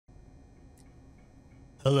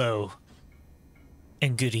Hello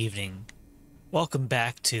and good evening. Welcome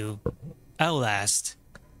back to Outlast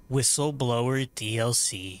Whistleblower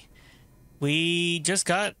DLC. We just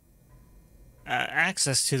got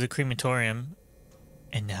access to the crematorium,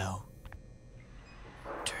 and now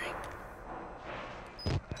drink.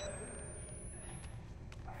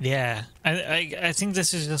 Yeah, I think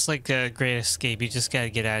this is just like a great escape. You just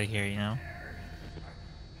gotta get out of here, you know?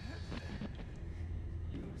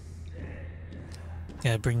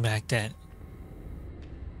 Gotta bring back that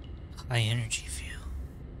high energy feel.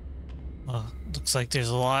 Well, looks like there's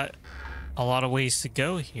a lot of ways to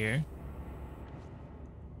go here.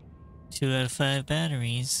 2 out of 5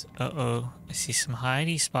 batteries. Uh-oh, I see some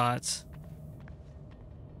hidey spots.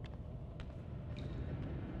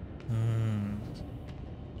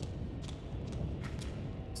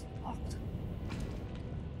 It's locked.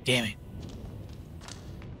 Damn it.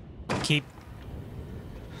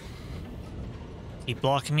 Keep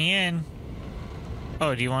blocking me in.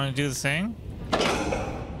 Oh, do you want to do the thing?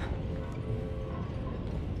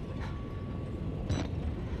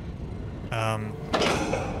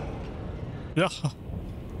 Ugh.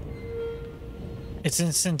 It's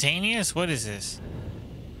instantaneous? What is this?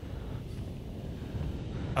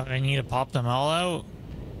 Oh, I need to pop them all out?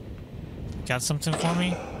 Got something for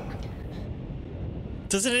me?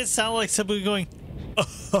 Doesn't it sound like somebody going,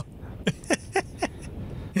 oh.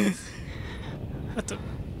 What the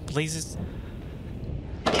blazes?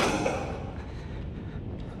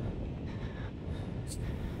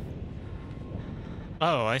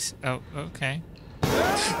 Oh, oh, okay.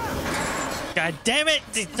 God damn it!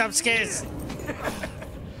 These jump scares!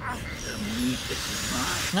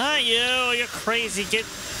 Not you! You're crazy! Get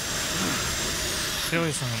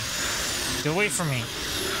away from me! Get away from me!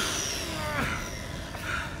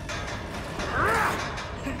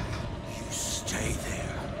 You stay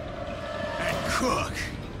there and cook.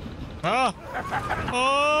 Oh!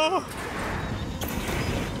 Oh!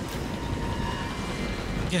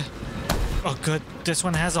 Yeah. Oh, good. This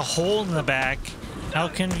one has a hole in the back. How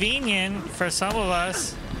convenient for some of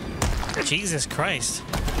us. Jesus Christ.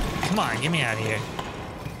 Come on, get me out of here.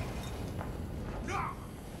 No!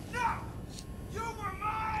 No! You were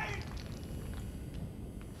mine!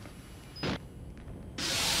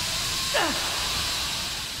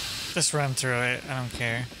 Just run through it. I don't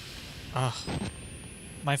care. Oh.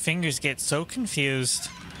 My fingers get so confused.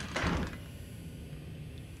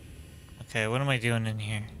 Okay, what am I doing in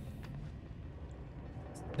here?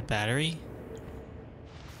 The battery?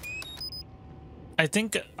 I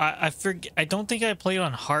think I forget. I don't think I played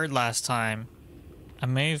on hard last time. I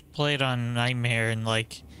may have played on nightmare, and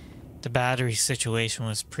like the battery situation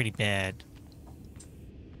was pretty bad.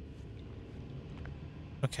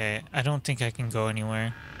 Okay, I don't think I can go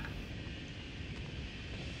anywhere.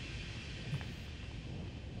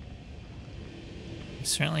 I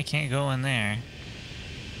certainly can't go in there.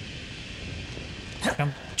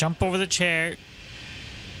 Jump over the chair.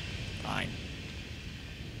 Fine.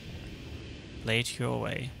 Lay it your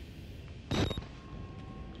way.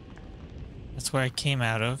 That's where I came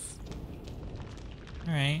out of.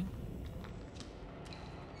 Alright.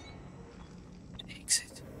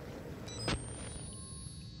 Exit.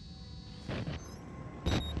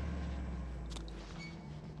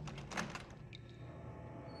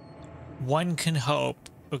 One can hope,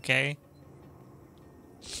 okay?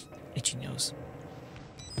 Itchy nose.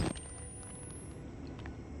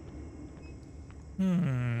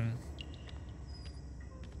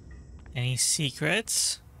 Any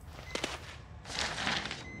secrets?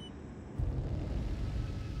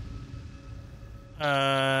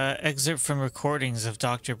 Excerpt from recordings of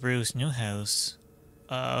Dr. Bruce Newhouse.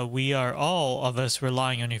 We are all of us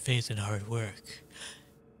relying on your faith and hard work.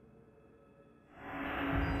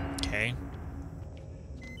 Okay.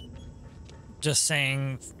 Just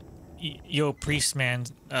saying, yo, priest man,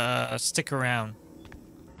 stick around.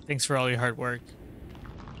 Thanks for all your hard work.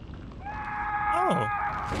 Oh.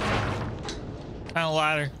 Found a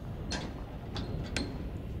ladder.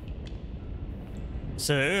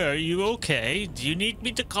 Sir, are you okay? Do you need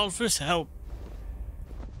me to call for help?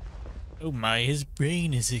 Oh my, his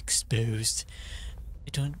brain is exposed. I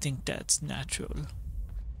don't think that's natural.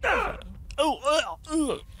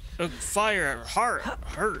 Fire, heart,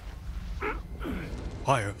 hurt.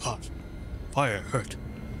 Fire, hot. Fire, hurt.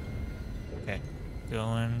 Okay.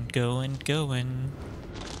 Going.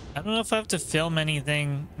 I don't know if I have to film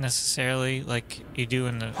anything necessarily like you do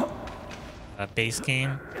in the base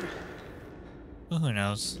game. Well, who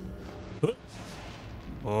knows?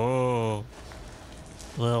 Oh,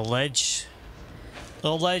 little ledge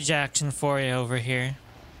action for you over here.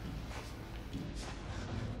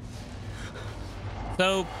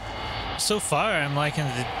 So far, I'm liking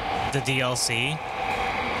the DLC.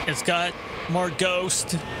 It's got more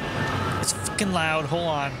ghost. It's fucking loud. Hold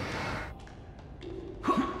on.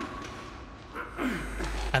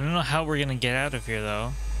 I don't know how we're gonna get out of here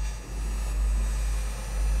though.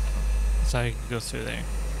 So I can go through there.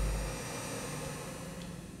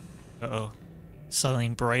 Uh-oh.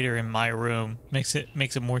 Something brighter in my room makes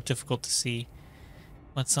it more difficult to see.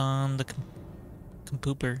 What's on the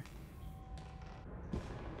computer?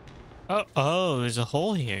 Oh, there's a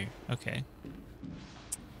hole here. Okay.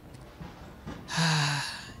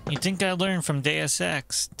 You'd think I learned from Deus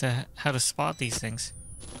Ex how to spot these things.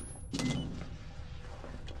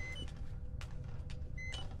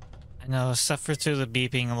 I know, suffer through the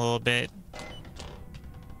beeping a little bit.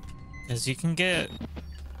 Because you can get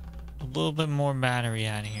a little bit more battery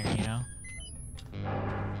out of here, you know?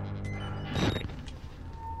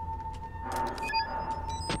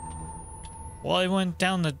 Well, I went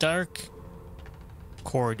down the dark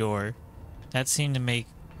corridor. That seemed to make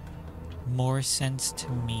more sense to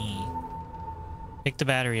me. Pick the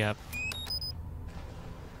battery up.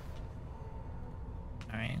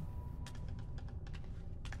 Alright.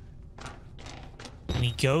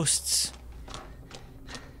 Any ghosts?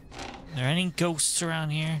 Are there any ghosts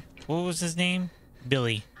around here? What was his name?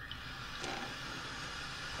 Billy.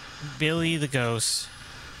 Billy the ghost.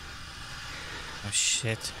 Oh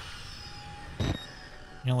shit.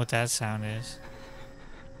 You know what that sound is?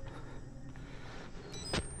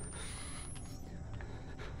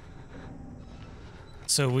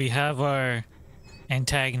 So we have our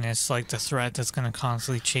antagonist, like the threat that's gonna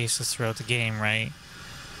constantly chase us throughout the game, right?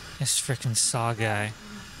 This freaking Saw guy.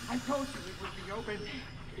 I told you it would be open.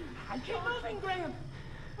 I keep moving, Graham.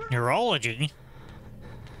 Neurology?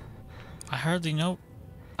 I hardly know.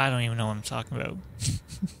 I don't even know what I'm talking about.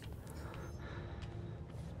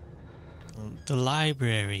 The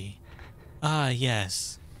library. Ah,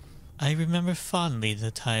 yes. I remember fondly the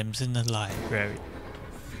times in the library.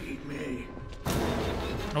 Feed me.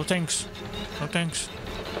 No thanks. No thanks.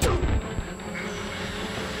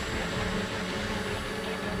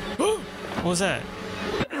 What was that?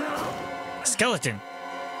 Skeleton.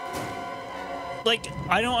 Like,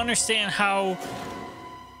 I don't understand how...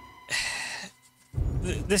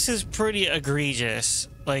 This is pretty egregious.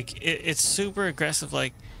 Like, it's super aggressive,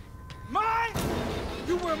 like... Mine!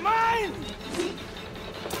 You were mine!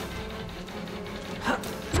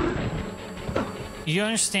 You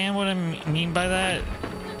understand what I mean by that?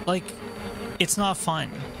 Like, it's not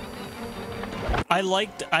fun. I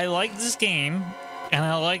liked this game, and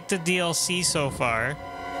I like the DLC so far,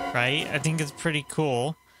 right? I think it's pretty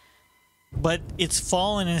cool. But it's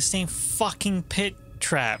fallen in the same fucking pit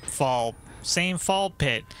trap same fall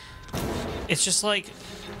pit. It's just like,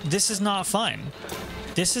 this is not fun.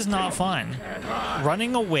 This is not fun.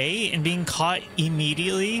 Running away and being caught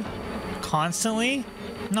immediately, constantly,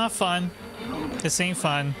 not fun. This ain't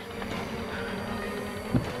fun.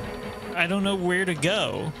 I don't know where to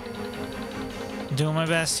go. I'm doing my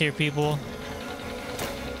best here, people.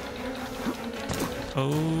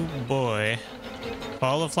 Oh boy.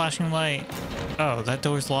 Follow the flashing light. Oh, that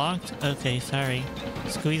door's locked? Okay, sorry.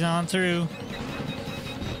 Squeeze on through.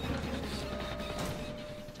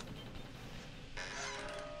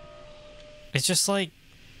 It's just like...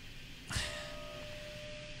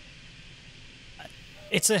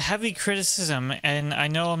 It's a heavy criticism, and I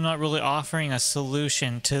know I'm not really offering a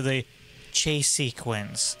solution to the chase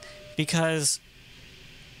sequence. Because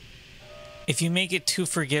if you make it too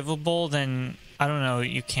forgivable, then, I don't know,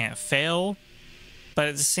 you can't fail. But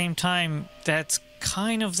at the same time, that's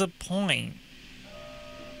kind of the point.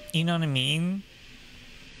 You know what I mean?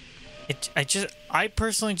 I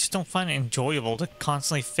personally just don't find it enjoyable to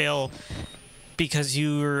constantly fail because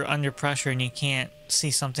you're under pressure and you can't see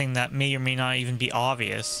something that may or may not even be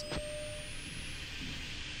obvious.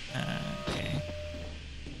 Okay.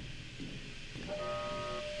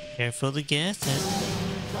 Careful to get it.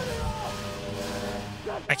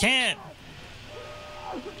 I can't!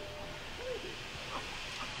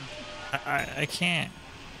 I can't.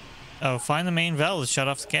 Oh, find the main valve to shut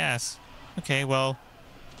off the gas. Okay, well,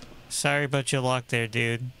 sorry about your luck there,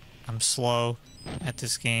 dude. I'm slow at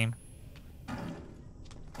this game.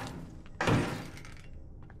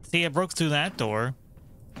 See, I broke through that door.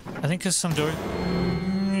 I think because some door...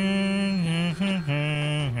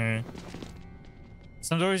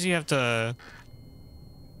 Some doors you have to...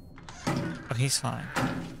 Oh, he's fine.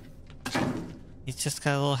 He's just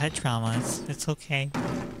got a little head trauma. It's okay.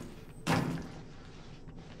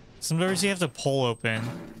 Some doors you have to pull open.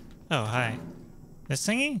 Oh, hi. This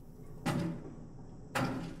thingy?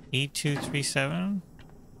 8237?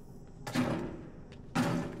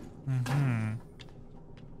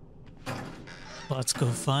 Let's go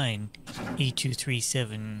find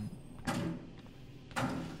E237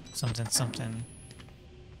 something something.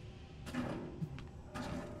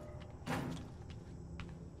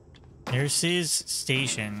 Nurse's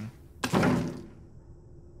station.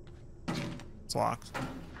 It's locked.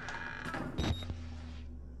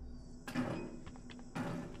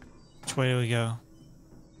 Which way do we go?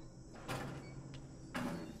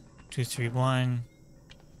 231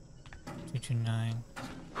 229.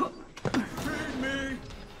 Feed me!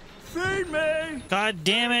 Feed me! God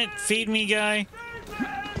damn it! Feed me, guy!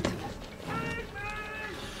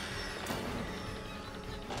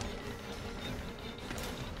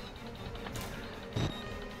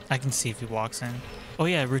 I can see if he walks in. Oh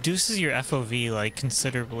yeah, it reduces your FOV like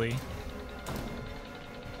considerably.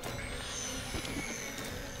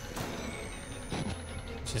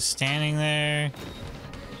 Just standing there.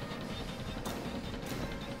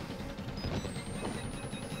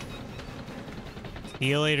 See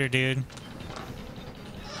you later, dude.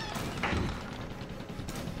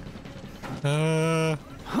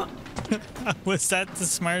 Was that the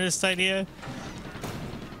smartest idea?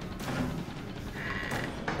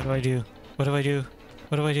 What do I do? What do I do?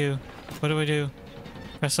 What do I do? What do I do?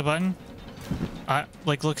 Press a button?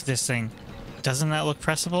 Like, look at this thing. Doesn't that look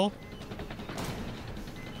pressable?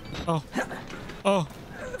 Oh. Oh.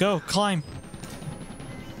 Go. Climb.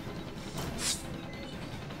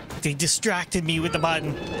 They distracted me with the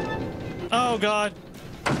button. Oh, God.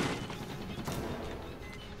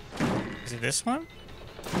 Is it this one?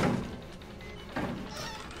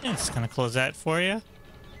 Yeah, just gonna close that for you.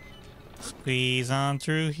 Squeeze on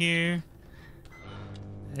through here.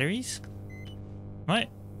 Batteries? What?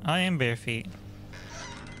 I am bare feet.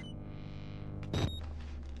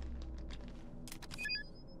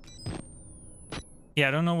 Yeah,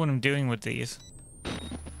 I don't know what I'm doing with these.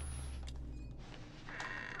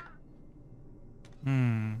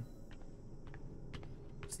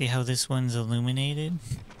 See how this one's illuminated?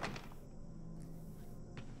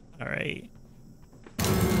 Alright.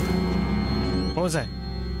 What was that?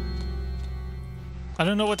 I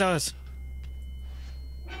don't know what that was.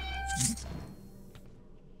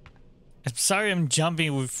 I'm sorry I'm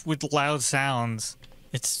jumping with loud sounds.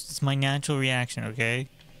 It's my natural reaction, okay?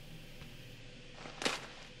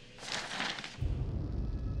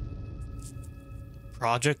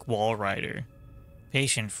 Project Wall Rider.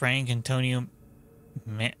 Patient Frank Antonio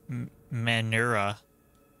Manura.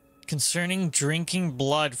 Concerning drinking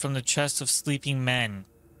blood from the chest of sleeping men.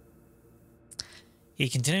 He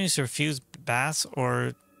continues to refuse baths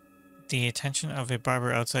or the attention of a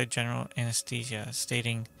barber outside general anesthesia,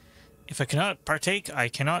 stating, "If I cannot partake, I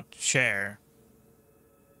cannot share."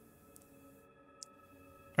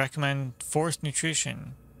 Recommend forced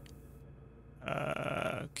nutrition.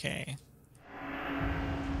 Okay.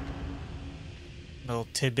 Little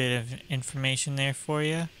tidbit of information there for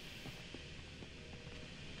you.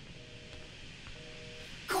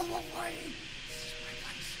 Go away!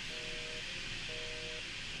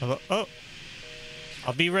 Oh,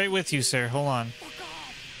 I'll be right with you, sir. Hold on.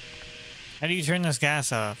 How do you turn this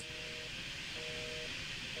gas off?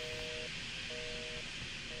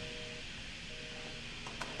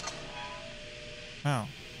 Oh.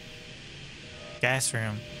 Gas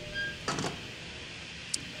room.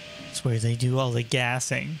 It's where they do all the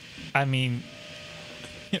gassing. I mean,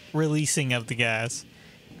 releasing of the gas.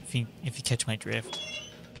 If you catch my drift.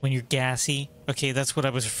 When you're gassy. Okay, that's what I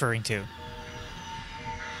was referring to.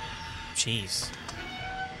 Jeez.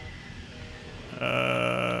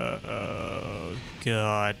 Oh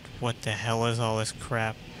God. What the hell is all this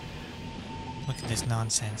crap? Look at this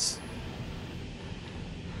nonsense.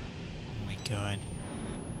 Oh my God.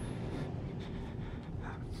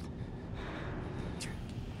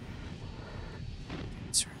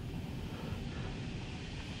 So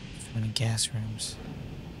many gas rooms.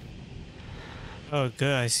 Oh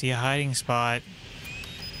good, I see a hiding spot.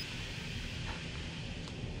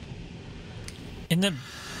 In the...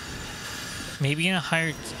 Maybe in a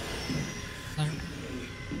higher...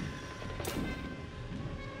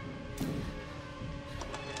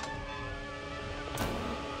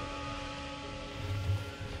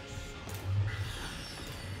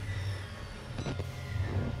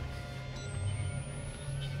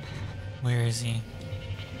 Where is he?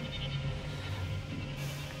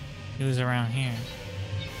 He was around here.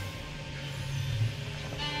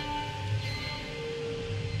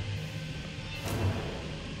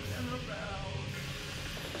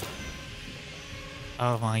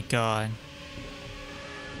 Oh my God.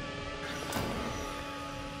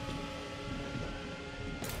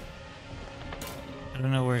 I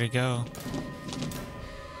don't know where to go.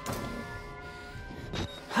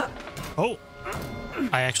 Oh!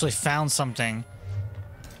 I actually found something.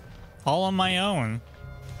 All on my own.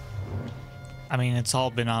 I mean, it's all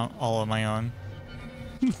been all on my own.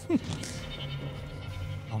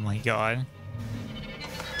 Oh my god.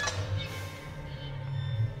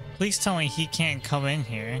 Please tell me he can't come in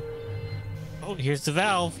here. Oh, here's the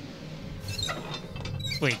valve.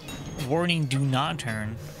 Wait, warning, do not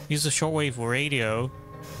turn. Use the shortwave radio.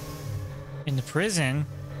 In the prison?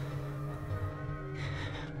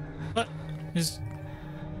 What? There's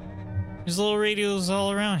little radios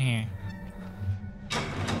all around here.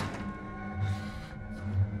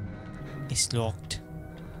 It's locked.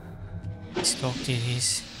 It's locked, it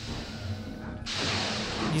is.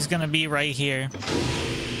 He's gonna be right here.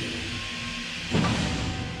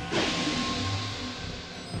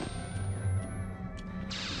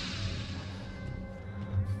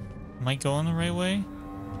 Am I going the right way?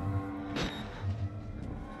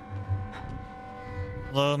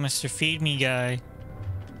 Hello, Mr. Feed Me Guy.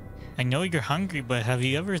 I know you're hungry, but have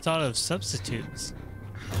you ever thought of substitutes?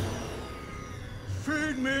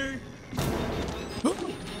 Feed me!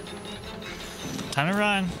 Time to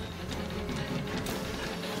run.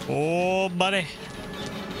 Oh, buddy.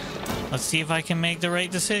 Let's see if I can make the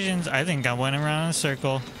right decisions. I think I went around in a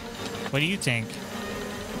circle. What do you think,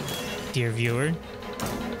 dear viewer?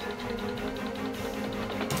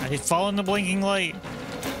 I followed the blinking light.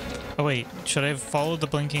 Oh wait, should I have followed the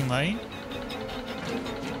blinking light?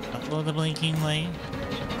 Follow the blinking light.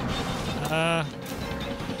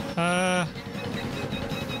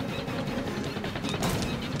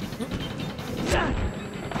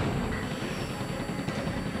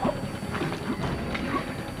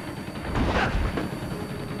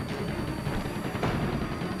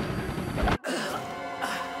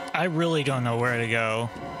 I really don't know where to go.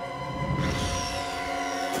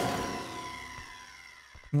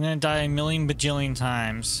 I'm gonna die a million bajillion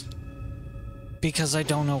times. Because I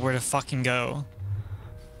don't know where to fucking go.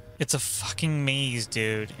 It's a fucking maze,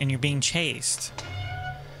 dude. And you're being chased.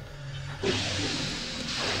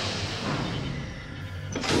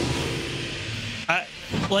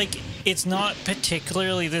 Like, it's not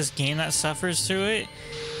particularly this game that suffers through it.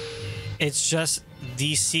 It's just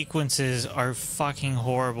these sequences are fucking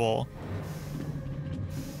horrible.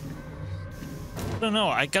 I don't know.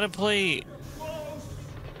 I gotta play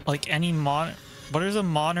like any mod. What are the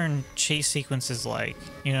modern chase sequences like?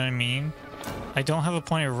 You know what I mean? I don't have a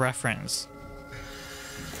point of reference.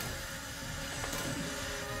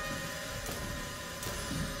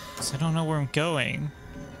 So I don't know where I'm going.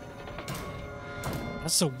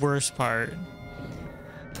 That's the worst part.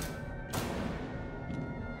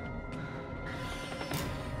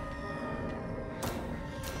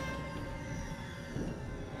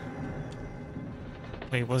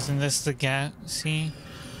 Wait, wasn't this the gap? See?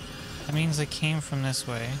 That means I came from this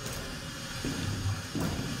way.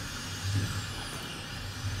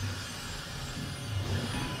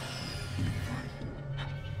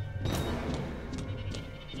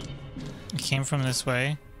 I came from this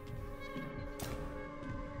way.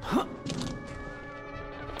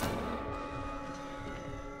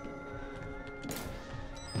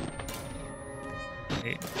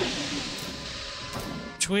 Wait.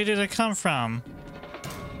 Which way did I come from?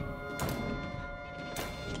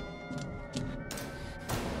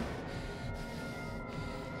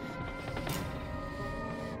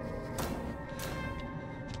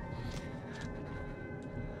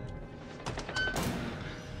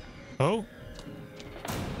 Oh.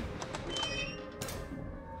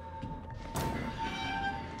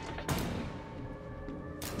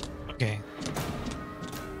 Okay.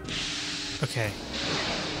 Okay.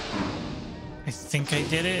 I think I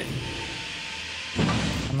did it.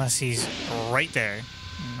 Unless he's right there.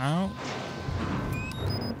 No.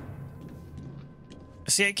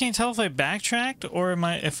 See, I can't tell if I backtracked or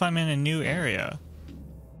if I'm in a new area.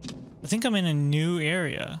 I think I'm in a new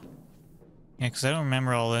area. Yeah, because I don't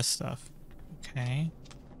remember all this stuff. Okay.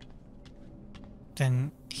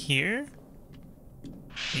 Then here?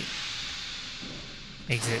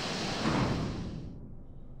 Exit.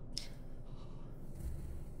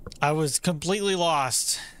 I was completely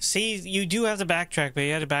lost. See, you do have to backtrack, but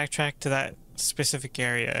you had to backtrack to that specific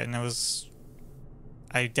area, and it was...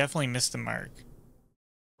 I definitely missed the mark.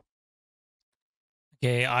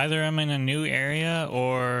 Okay, either I'm in a new area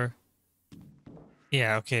or...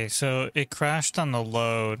 Yeah, okay, so it crashed on the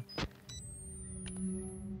load.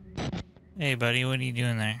 Hey, buddy, what are you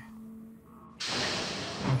doing there?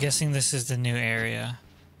 I'm guessing this is the new area.